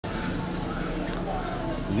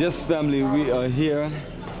Yes, family, we are here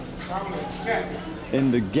in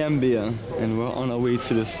the Gambia and we're on our way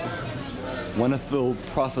to this wonderful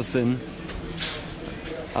processing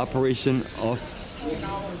operation of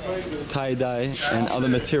tie-dye and other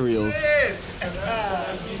materials.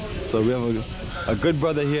 So we have a good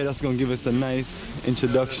brother here that's going to give us a nice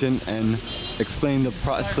introduction and explain the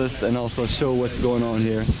process and also show what's going on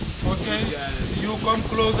here. Okay, you come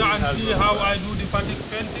closer and see how I do the Batik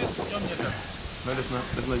painting. So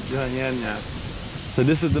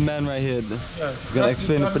this is the man right here. Yes, gonna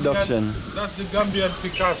explain the production. That's the Gambian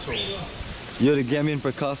Picasso. You're the Gambian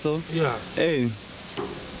Picasso? Yeah. Hey,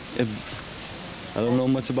 I don't know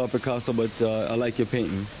much about Picasso, but I like your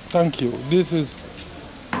painting. Thank you.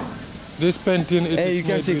 This painting is hey,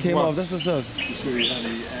 you actually came off. That's what's up. To show you how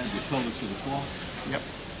they add the colors to the cloth. Yep.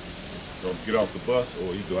 Don't get off the bus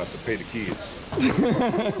or you gonna have to pay the kids.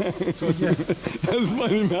 So yeah. That's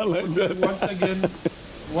funny, man. I like that.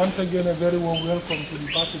 Once again, a very warm welcome to the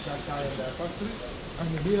Batik and tie-dye factory. And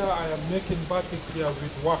here I am making Batik here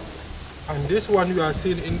with wax. And this one you are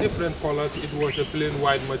seeing in different colors. It was a plain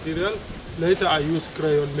white material. Later I use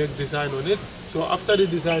crayon, make design on it. So after the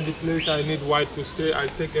design, the place I need white to stay, I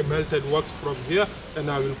take a melted wax from here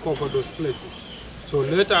and I will cover those places. So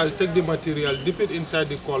later I'll take the material, dip it inside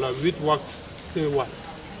the color, with wax, stay white.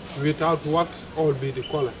 Without wax, all be the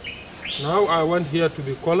color. Now I want here to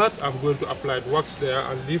be colored, I'm going to apply wax there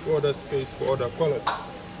and leave other space for other colors.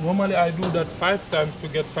 Normally I do that 5 times to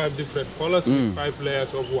get 5 different colors with 5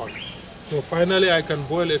 layers of wax. So finally I can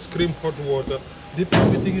boil a scream hot water, dip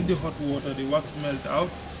everything in the hot water, the wax melt out,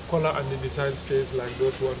 color and the design stays like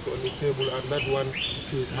those ones on the table, and that one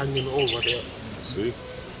is hanging over there. See?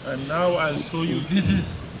 And now I'll show you, this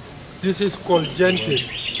is called genting.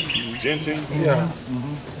 Genting? Yeah.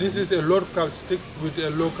 This is a local stick with a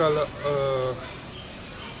local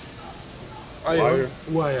iron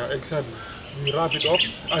wire, exactly. We wrap it up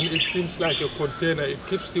and it seems like a container. It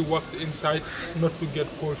keeps the wax inside not to get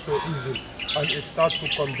cold so easily. And it starts to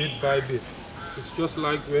come bit by bit. It's just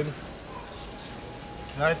like when,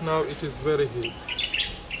 right now it is very heat.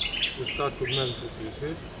 You start to melt it, you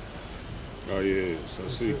see? Oh yes, I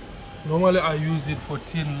see. Normally I use it for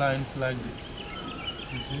thin lines like this.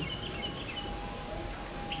 You see?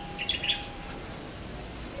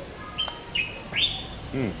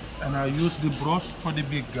 And I use the brush for the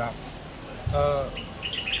big gap.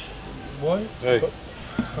 Boy? Hey.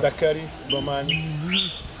 Dakari, Bomani.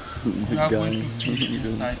 You are going to fill it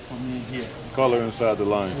inside for me here. Color inside the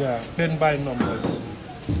line. Yeah, pen by numbers.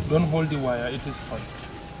 Don't hold the wire, it is hot.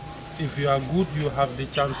 If you are good, you have the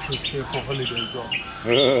chance to stay for holiday job.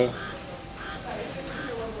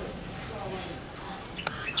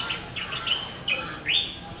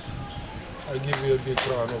 I give you a big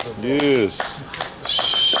round of applause. Yes.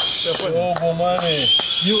 Oh, Bomani.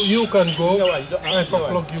 You can go. 5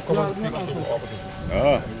 o'clock you come and pick him up.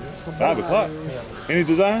 5 o'clock. Any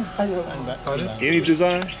design? Any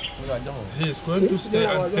design? He is going to stay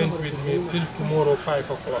and paint with me till tomorrow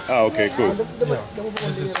 5 o'clock. Oh, okay, cool. Yeah,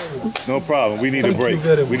 this is cool. No problem. We need a break.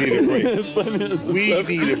 We need a break. We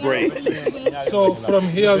need a break. So from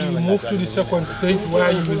here we move to the second stage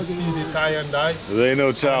where you will see the tie and dye. There ain't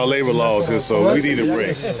no child labor laws here, so we need a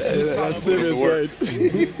break. That's serious, right?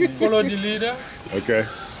 Follow the leader. Okay.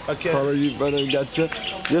 Follow you, brother. Gotcha.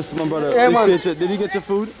 Yes, my brother. Did you get your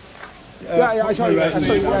food? Yeah, I saw you. I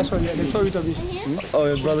saw you. They saw you to be. Oh,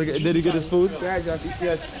 your brother, did he get his food? Yes.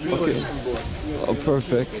 Okay. Oh,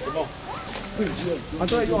 perfect. I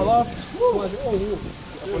thought you were lost.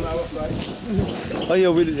 Oh,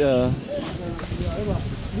 yeah,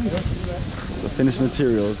 so finished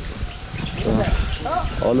materials. So,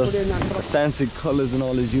 all the fancy colors and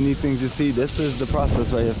all these unique things you see, this is the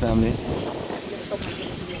process right here, family.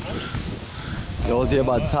 You always hear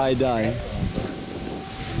about tie-dye.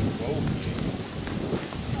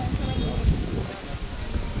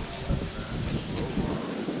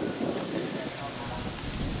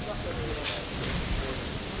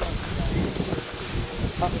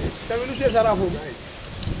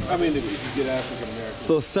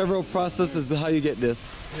 So several processes to how you get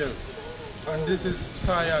this. Yes. And this is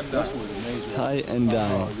tie and dye. Tie and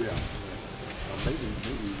dye.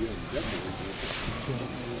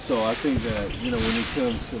 So I think that, when it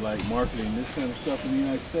comes to like marketing this kind of stuff in the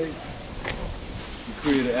United States, you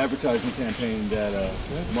create an advertising campaign that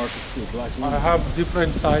markets to black women. I have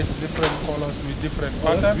different sizes, different colors with different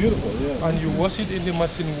patterns. That's beautiful, yeah. And you wash it in the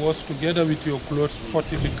machine wash together with your clothes,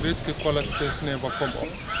 40 degrees, the color stays never come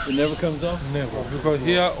off. It never comes off? Never, because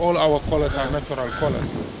here all our colors are natural colors.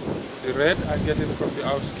 The red, I get it from the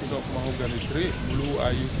outskin of mahogany tree. Blue,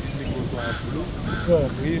 I use indigo to have blue.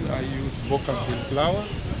 Green, I use bougainville flower.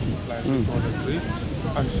 like before the green.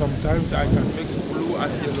 And sometimes I can mix blue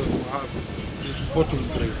and yellow to have this bottle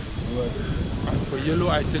green. And for yellow,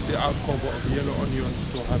 I take the outcover of yellow onions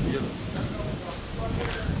to have yellow.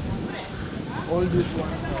 All these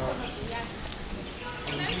ones are,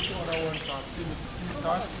 and these other ones are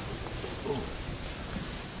Caesars.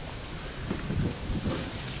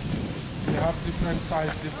 They have different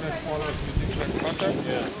size, different colors with different patterns.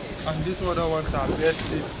 Yeah. And these other ones are bed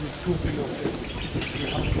sheets with 2 pillowcases. We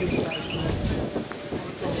have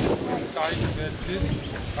king size bed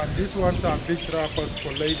sheets. And these ones are big wrappers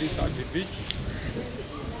for ladies at the beach.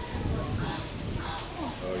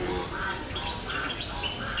 Oh yeah.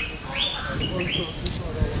 And also these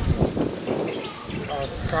other ones are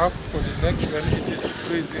scarf for the neck when it is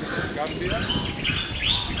freezing in Gambia.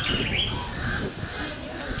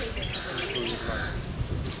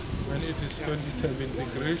 When it is 27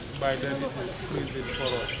 degrees, by then it is freezing for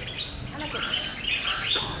us.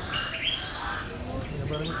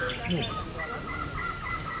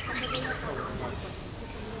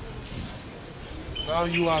 Now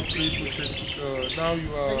you are free to take,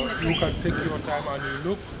 you can take your time and you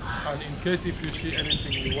look, and in case if you see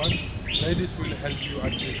anything you want, ladies will help you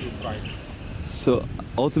and give you price. So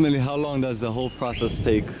ultimately, how long does the whole process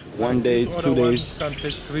take? 1 day, 2 days? It can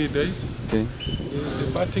take 3 days. Okay.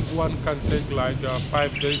 The batik one can take like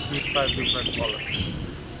 5 days with 5 different colors.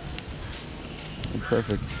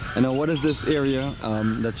 Perfect. And now what is this area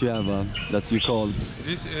that you have, that you call?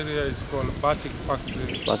 This area is called Batik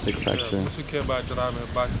Factory. Batik Factory. Batik Factory.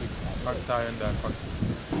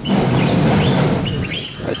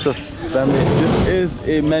 Right, so family, this is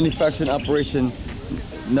a manufacturing operation.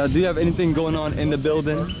 Now, do you have anything going on in the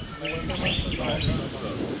building?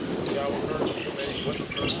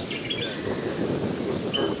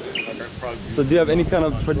 So do you have any kind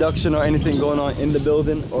of production or anything going on in the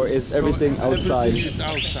building, or is everything outside? Everything is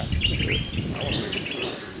outside.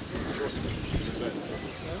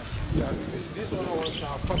 Yeah, this one was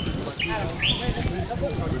our public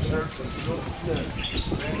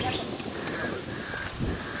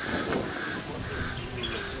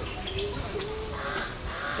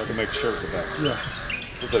I can make shirts with that. Yeah.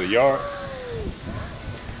 What's that, a yard?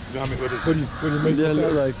 You know how many, what is it? When you make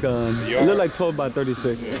Yeah, it look like 12 by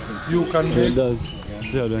 36. you can Yeah, make it does.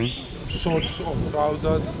 Yeah, then. shorts or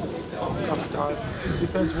trousers or kaftans. It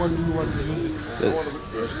depends what you want to use it.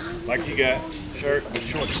 Like you got shirt with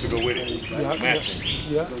shorts to go with it, Yeah, matching.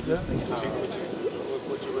 Yeah.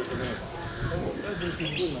 What you recommend?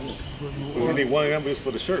 You need one of them just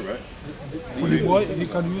for the shirt, right? For the boy, you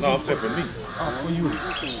can use No, it I'm saying for me. for you.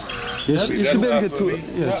 You See, should that's be able to not get for two. me.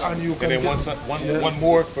 Yes. And you And can then get, one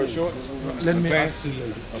more for shorts. let me pants. ask you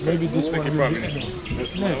later. Maybe this Think one you will probably be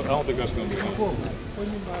I don't think that's gonna be enough.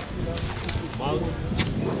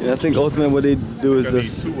 Yeah, I think ultimately what they do is I need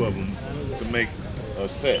just. 2 of them to make a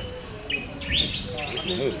set. This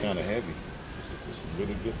one is kind of heavy. It's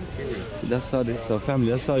really good material. That's how they, so family,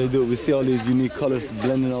 that's how they do it. We see all these unique colors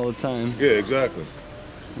blending all the time. Yeah, exactly.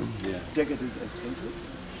 Jacket is expensive.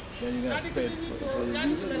 Then you got to pay for the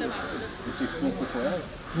use it. It's expensive for us.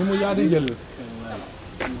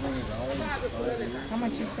 How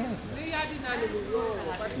much is this?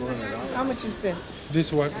 How much is this?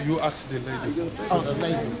 This one, you ask the lady. Oh, the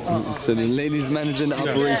ladies. So the ladies managing the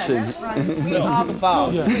operation. All the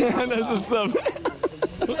balls. That's what's up.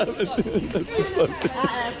 That's what's up. I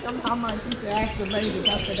asked them how much. He said, ask the ladies. I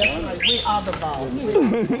said, that's right. We are the balls.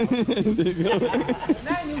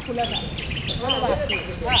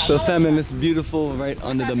 So family, it's beautiful right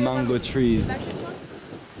under the mango trees.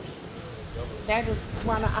 That is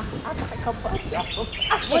one I like a bunch of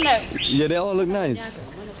them. Yeah, they all look nice.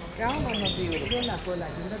 Y'all don't know beautiful.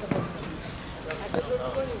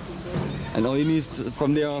 And all you need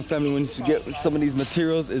from there on, family, when you get some of these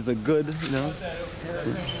materials is a good,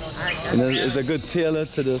 is a good tailor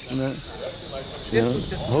to this, This with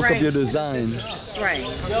the hook up your strings. design. This with the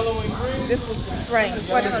strings. This with the strings.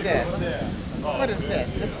 What is this? What is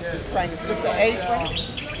this? This with the strings. Is this an apron?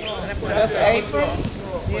 That's an apron?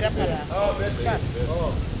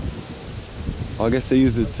 I guess they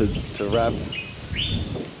use it to wrap.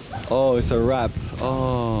 Oh, it's a wrap.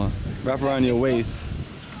 Oh, wrap around your waist.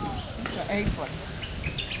 It's an apron.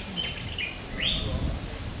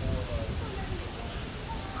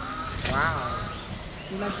 Wow.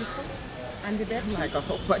 You like this one? And that like a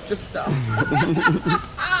whole bunch of stuff.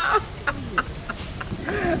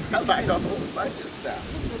 I like a whole bunch of stuff.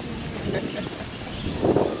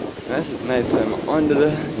 That's just nice. I'm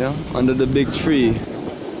under the big tree.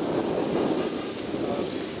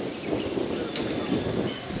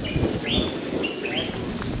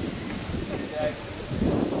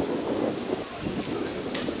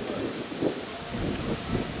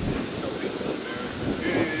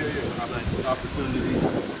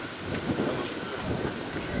 underneath.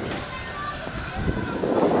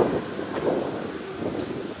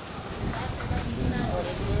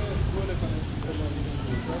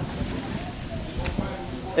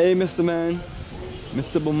 Hey, Mr. Man.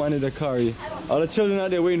 Mr. Bomani Dakari. All the children out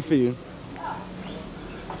there waiting for you.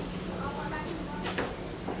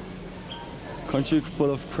 Country full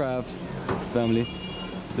of crafts, family.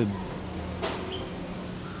 The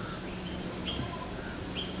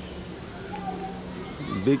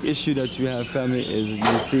big issue that you have, family, is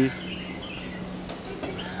you see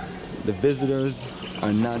the visitors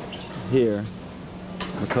are not here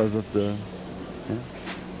because of the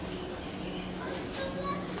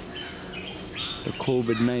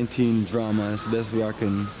COVID-19 drama. That's the best way I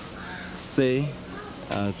can say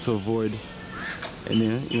to avoid any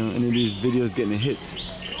of these videos getting a hit.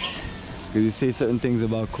 Because you say certain things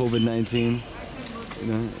about COVID-19,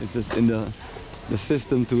 it's just in the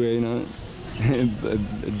system to where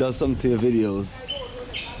it does something to your videos.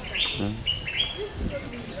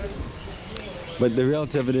 But the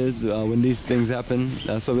reality of it is, when these things happen,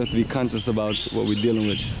 that's why we have to be conscious about what we're dealing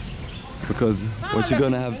with. Because what you're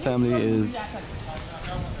gonna have, family, is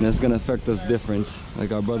that's gonna affect us different.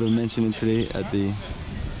 Like our brother mentioned today at the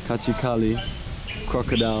Kachikali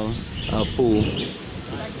crocodile pool.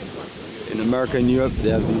 In America and Europe, they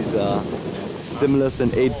have these stimulus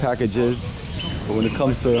and aid packages. But when it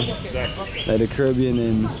comes to the Caribbean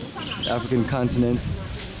and African continent,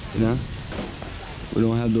 we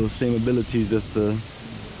don't have those same abilities just to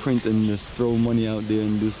print and just throw money out there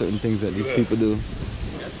and do certain things that these people do.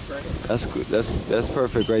 That's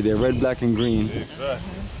perfect right there. Red, black, and green.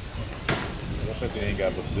 Exactly. I think they ain't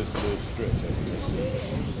got but this little stretch.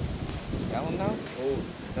 I don't know.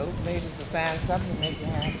 Those ladies will find something to make you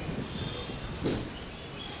happy.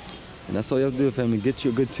 And that's all you have to do, family. Get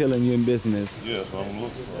you a good tailor and you're in business. Yeah, that's what I'm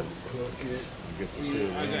looking for. Get the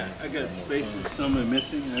silver. I got spaces, some are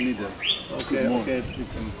missing. I need to. Okay.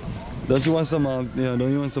 Don't you want some? Don't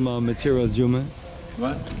you want some materials, Juma?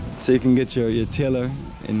 What? So you can get your tailor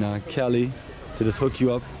in Cali to just hook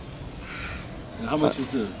you up. And how much is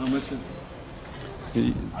this? How much is?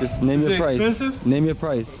 Just name your price. Expensive? Name your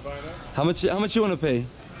price. How much you want to pay?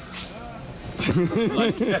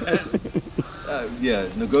 Like that? Yeah,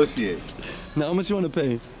 negotiate. Now, how much you want to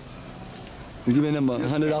pay? You give me a number,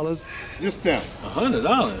 $100? Just down.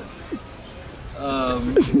 $100?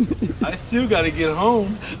 I still got to get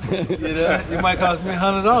home. It might cost me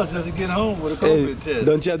 $100 just to get home with a COVID test.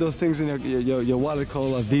 Don't you have those things in your wallet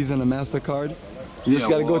called a Visa and a MasterCard? You just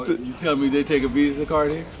gotta go to. You tell me they take a Visa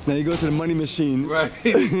card here? Now you go to the money machine. Right.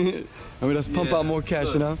 And we just pump out more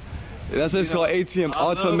cash, That's what it's called, ATM,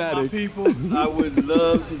 automatic. I love my people. I would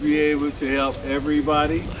love to be able to help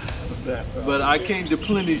everybody, but I can't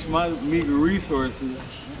deplenish my meager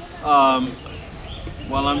resources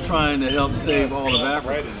while I'm trying to help save all of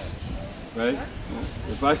Africa. Right?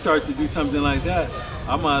 If I start to do something like that,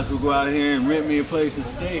 I might as well go out here and rent me a place and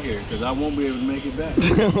stay here because I won't be able to make it back.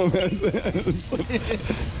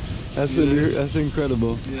 That's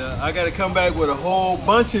incredible. Yeah, I got to come back with a whole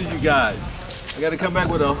bunch of you guys. I got to come back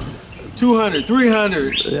with a 200,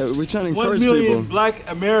 300, yeah, we're trying to encourage 1 million people. Black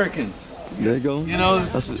Americans. There you go.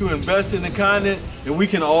 To invest in the continent, and we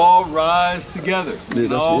can all rise together. We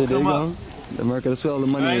can all come up. America, that's where all the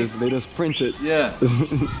money is. They just print it. Yeah.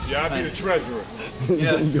 Yeah, I'll be the treasurer.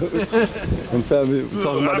 Yeah. And family, we're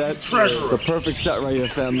talking about that. Treasurer. The perfect shot right here,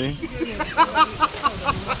 family.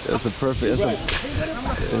 That's a perfect.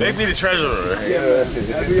 Make me the treasurer. Yeah,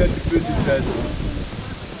 we have to put the treasurer.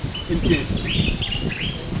 In case.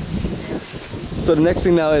 So the next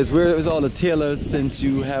thing now is, where is all the tailors since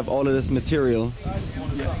you have all of this material?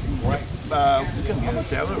 Yeah, we can get a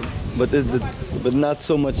tailor. But not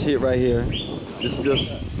so much here, right here. This is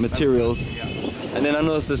just materials. And then I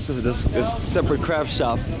noticed this separate craft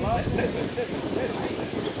shop.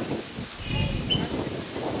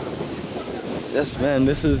 Yes, man,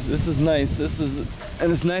 this is nice.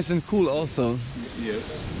 And it's nice and cool also.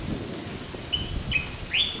 Yes.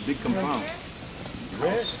 It's a big compound.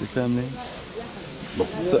 The family.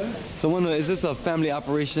 So wonder, is this a family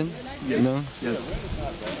operation? Yes. Yes.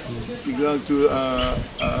 We belong to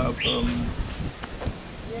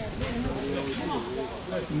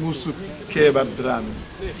Musu Kebadrami.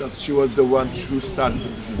 She was the one who started the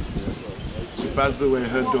business. She passed away,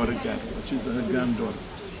 her daughter got it, but she's her granddaughter.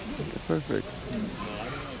 Perfect.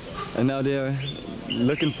 And now they're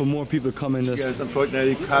looking for more people coming. Yes,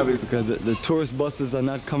 unfortunately, because the tourist buses are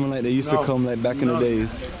not coming like they used to come like back in the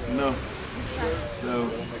days. No. So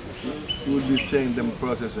you would be seeing them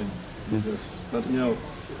processing. Yes. But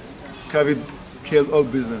COVID killed all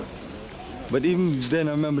business. But even then,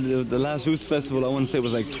 I remember the last Roots Festival, I want to say it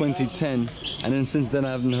was like 2010. And then since then,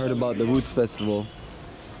 I haven't heard about the Roots Festival.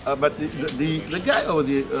 But the guy over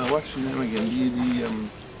the, what's his name again?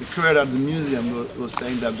 The curator of the museum was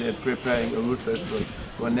saying that they're preparing a Roots Festival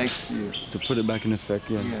for next year. To put it back in effect,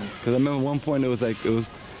 yeah. Because I remember at one point it was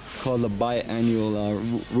called a biannual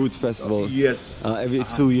Roots Festival. Yes. Every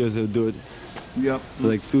 2 years they'll do it. Yep. So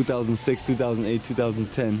like 2006, 2008,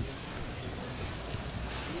 2010.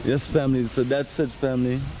 Yes, family. So that's it,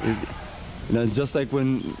 family. You know, just like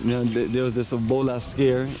when there was this Ebola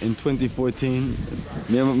scare in 2014,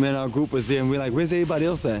 me and our group was there, and we're like, "Where's everybody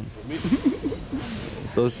else at?"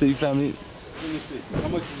 So see, family. Let me see. How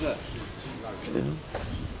much is that? Yeah.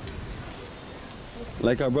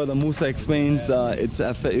 Like our brother Musa explains,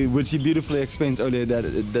 which he beautifully explains earlier, that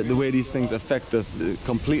the way these things affect us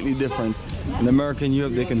completely different. In America and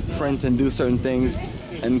Europe, they can print and do certain things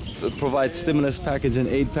and provide stimulus package and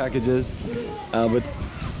aid packages, but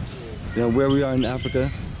where we are in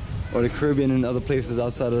Africa or the Caribbean and other places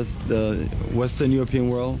outside of the Western European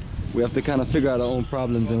world, we have to kind of figure out our own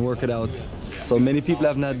problems and work it out. So many people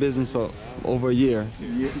haven't had business for over a year.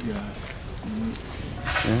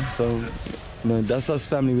 Yeah, so that's us,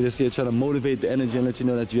 family. We're just here trying to motivate the energy and let you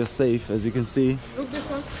know that you're safe. As you can see,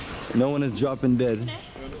 no one is dropping dead.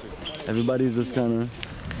 Everybody's just kind of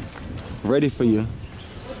ready for you.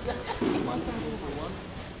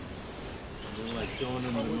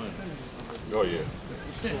 Oh yeah.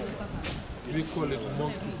 We call it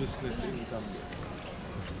monkey business in Gambia.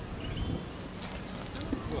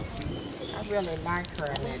 I really like her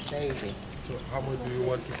and that baby. So how much do you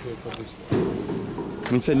want to pay for this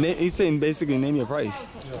one? He's saying basically name your price.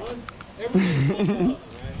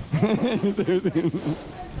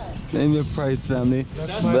 Name your price, family.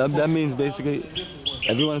 But that means basically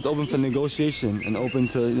everyone is open for negotiation and open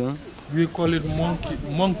to, We call it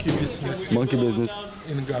monkey business. Monkey business.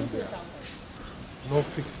 In Gambia. No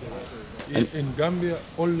fixed price. In Gambia,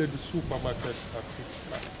 only the supermarkets have fixed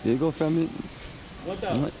price. There you go, family.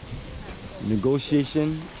 Right.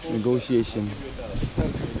 Negotiation. The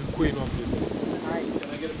queen of it. Can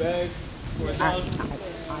I get a bag for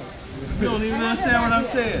 $1,000? You don't even understand what I'm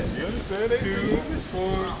saying. You understand it? 2,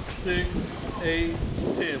 4, 6, 8,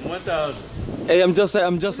 10, 1,000. Hey, I'm just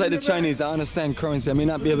like the Chinese. I understand currency. I may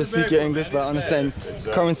not be able to speak your English, but I understand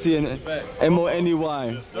currency and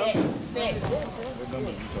M-O-N-E-Y.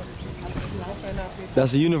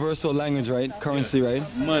 That's a universal language, right? Currency, right?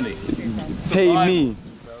 Money. Pay me.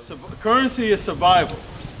 Currency is survival.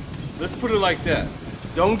 Let's put it like that.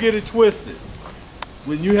 Don't get it twisted.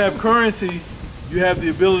 When you have currency, you have the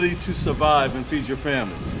ability to survive and feed your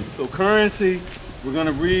family. So currency, we're going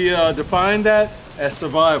to redefine that as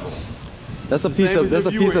survival. That's a piece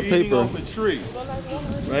of paper. Off a tree,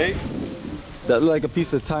 right? That look like a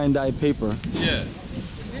piece of tie and dye paper. Yeah.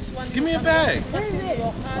 Give me a bag.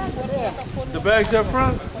 The bag's up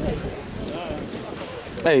front.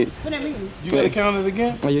 Hey, you gotta count it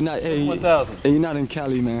again. You're not. Hey, 1,000. Hey, you're not in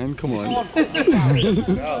Cali, man. Come on.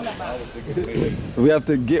 We have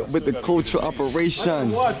to get with the cultural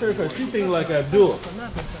operation. Watch her, cause she think like I do.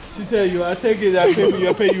 She tell you, I take it,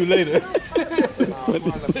 I'll pay you later.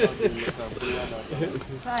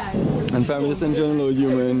 And family, just enjoying a little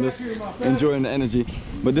humor and just enjoying the energy.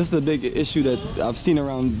 But this is a big issue that I've seen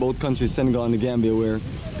around both countries, Senegal and the Gambia, where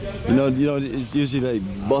it's usually like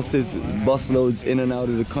bus loads in and out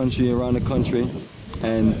of the country, around the country.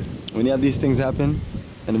 And when you have these things happen,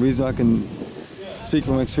 and the reason I can speak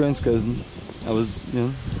from experience, because I was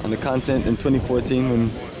on the continent in 2014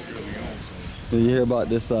 when you hear about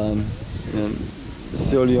this the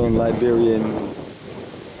Sierra Leone, Liberian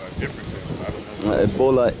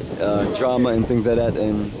Ebola drama and things like that.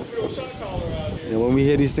 And when we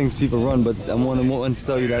hear these things, people run. But I want to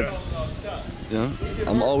tell you that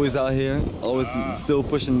I'm always out here, always still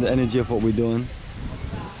pushing the energy of what we're doing.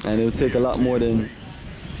 And it will take a lot more than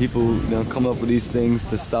people come up with these things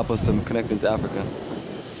to stop us from connecting to Africa.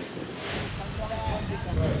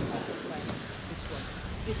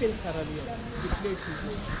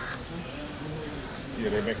 Yeah,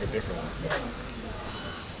 they make a different one.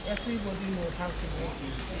 Everybody knows how to make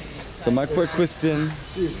it. So my quick question.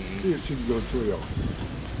 See if she'd go 12.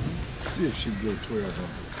 See if she'd go 12.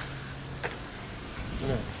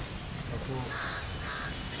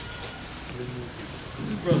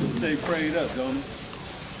 These brothers stay prayed up, don't he?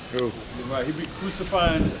 Who? Right, he be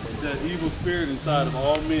crucifying that evil spirit inside of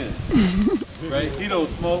all men. Right? He don't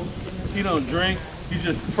smoke, he don't drink, he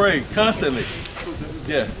just pray constantly.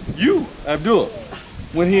 Yeah, you, Abdul,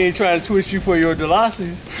 when he ain't trying to twist you for your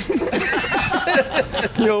Delacies.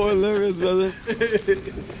 Yo, hilarious, brother.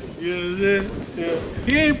 You know what I'm saying? Yeah.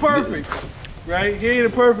 He ain't perfect, right? He ain't a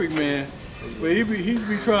perfect man, but he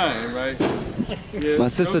be trying, right? Yeah. My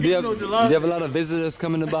sister, do you have a lot of visitors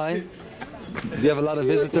coming to buy? Do you have a lot of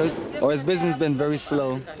visitors? Or has business been very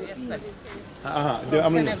slow?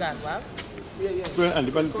 I'm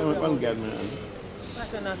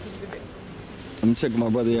checking my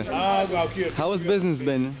brother here. How has business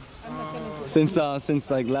been since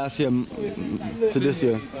like last year to this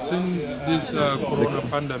year? Since this corona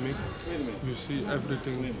pandemic, you see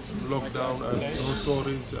everything locked down and no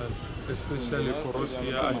tourists, and especially for us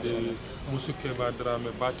here at the Musukeba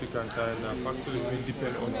Drame Batik and factory, we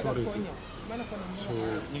depend on tourism. So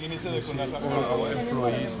you see all our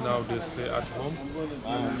employees now, they stay at home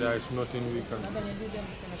and there is nothing we can do.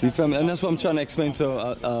 See, family, and that's what I'm trying to explain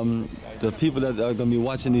to the people that are going to be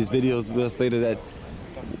watching these videos with us later, that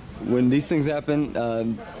when these things happen,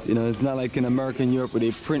 you know, it's not like in America and Europe where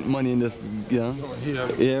they print money in this, you know,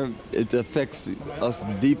 here it affects us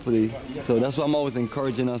deeply. So that's why I'm always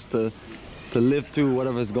encouraging us to live through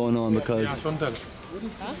whatever's going on, because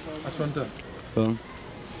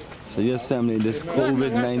so yes, family, this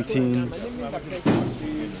COVID-19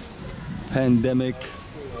 pandemic,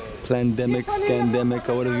 scandemic,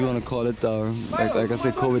 or whatever you want to call it, or like I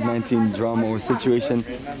said, COVID-19 drama or situation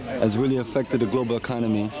has really affected the global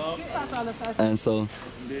economy. And so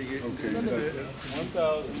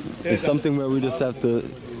it's something where we just have to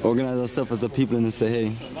organize ourselves as a people and say,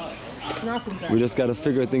 hey, we just got to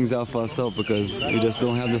figure things out for ourselves, because we just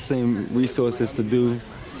don't have the same resources to do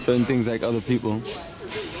certain things like other people.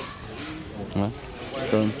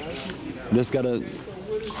 So we just got to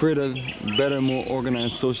create a better, more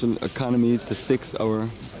organized social economy to fix our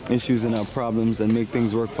issues and our problems and make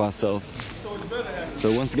things work for ourselves.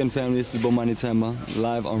 So once again, family, this is Bomani Tema,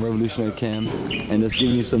 live on Revolutionary Cam, and just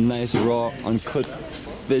giving you some nice raw, uncut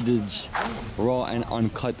footage. Raw and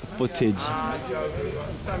uncut footage.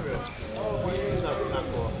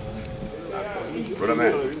 Brother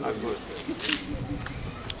man.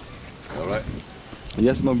 All right.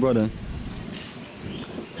 Yes, my brother.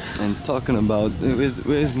 And talking about,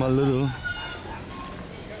 where's my little...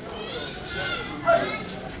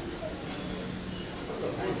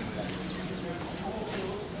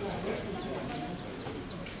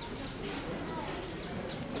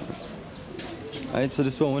 Alright, so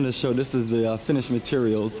this is what I wanted to show. This is the finished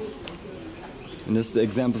materials. And this is the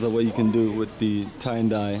examples of what you can do with the tie and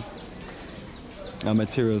dye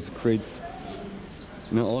materials. Create,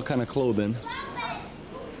 you know, all kind of clothing.